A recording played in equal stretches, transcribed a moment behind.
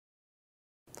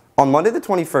On Monday the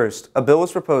 21st, a bill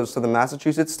was proposed to the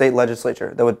Massachusetts state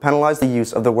legislature that would penalize the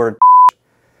use of the word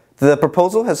The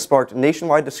proposal has sparked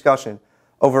nationwide discussion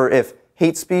over if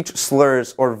hate speech,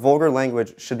 slurs, or vulgar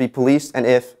language should be policed, and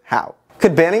if, how.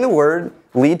 Could banning the word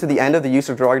lead to the end of the use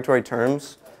of derogatory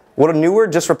terms? Would a new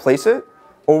word just replace it?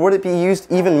 Or would it be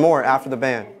used even more after the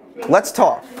ban? Let's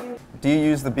talk. Do you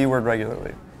use the B word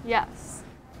regularly? Yes,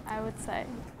 I would say.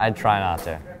 I'd try not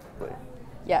to.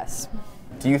 Yes.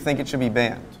 Do you think it should be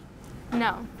banned?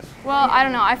 No. Well, I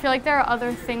don't know. I feel like there are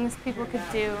other things people could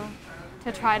do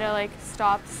to try to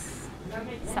stop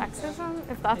sexism,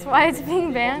 if that's why it's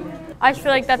being banned. I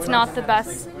feel like that's not the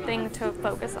best thing to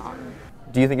focus on.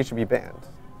 Do you think it should be banned?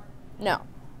 No.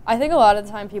 I think a lot of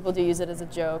the time people do use it as a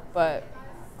joke, but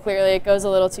clearly it goes a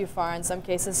little too far in some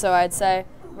cases, so I'd say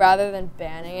rather than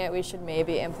banning it, we should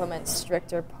maybe implement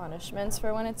stricter punishments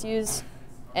for when it's used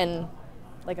in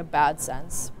a bad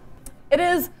sense. It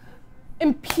is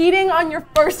impeding on your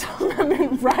First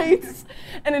Amendment rights,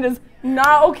 and it is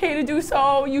not okay to do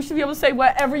so. You should be able to say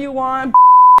whatever you want.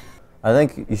 I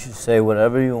think you should say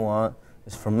whatever you want.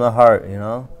 It's from the heart, you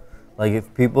know? Like,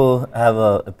 if people have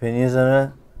opinions on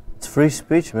it, it's free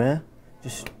speech, man.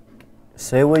 Just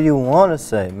say what you want to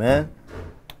say, man.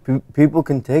 People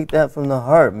can take that from the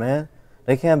heart, man.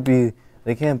 They can't be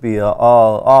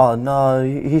oh no,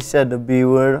 he said the B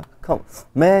word. Come,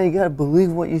 man, you gotta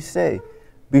believe what you say.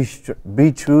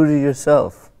 Be true to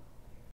yourself.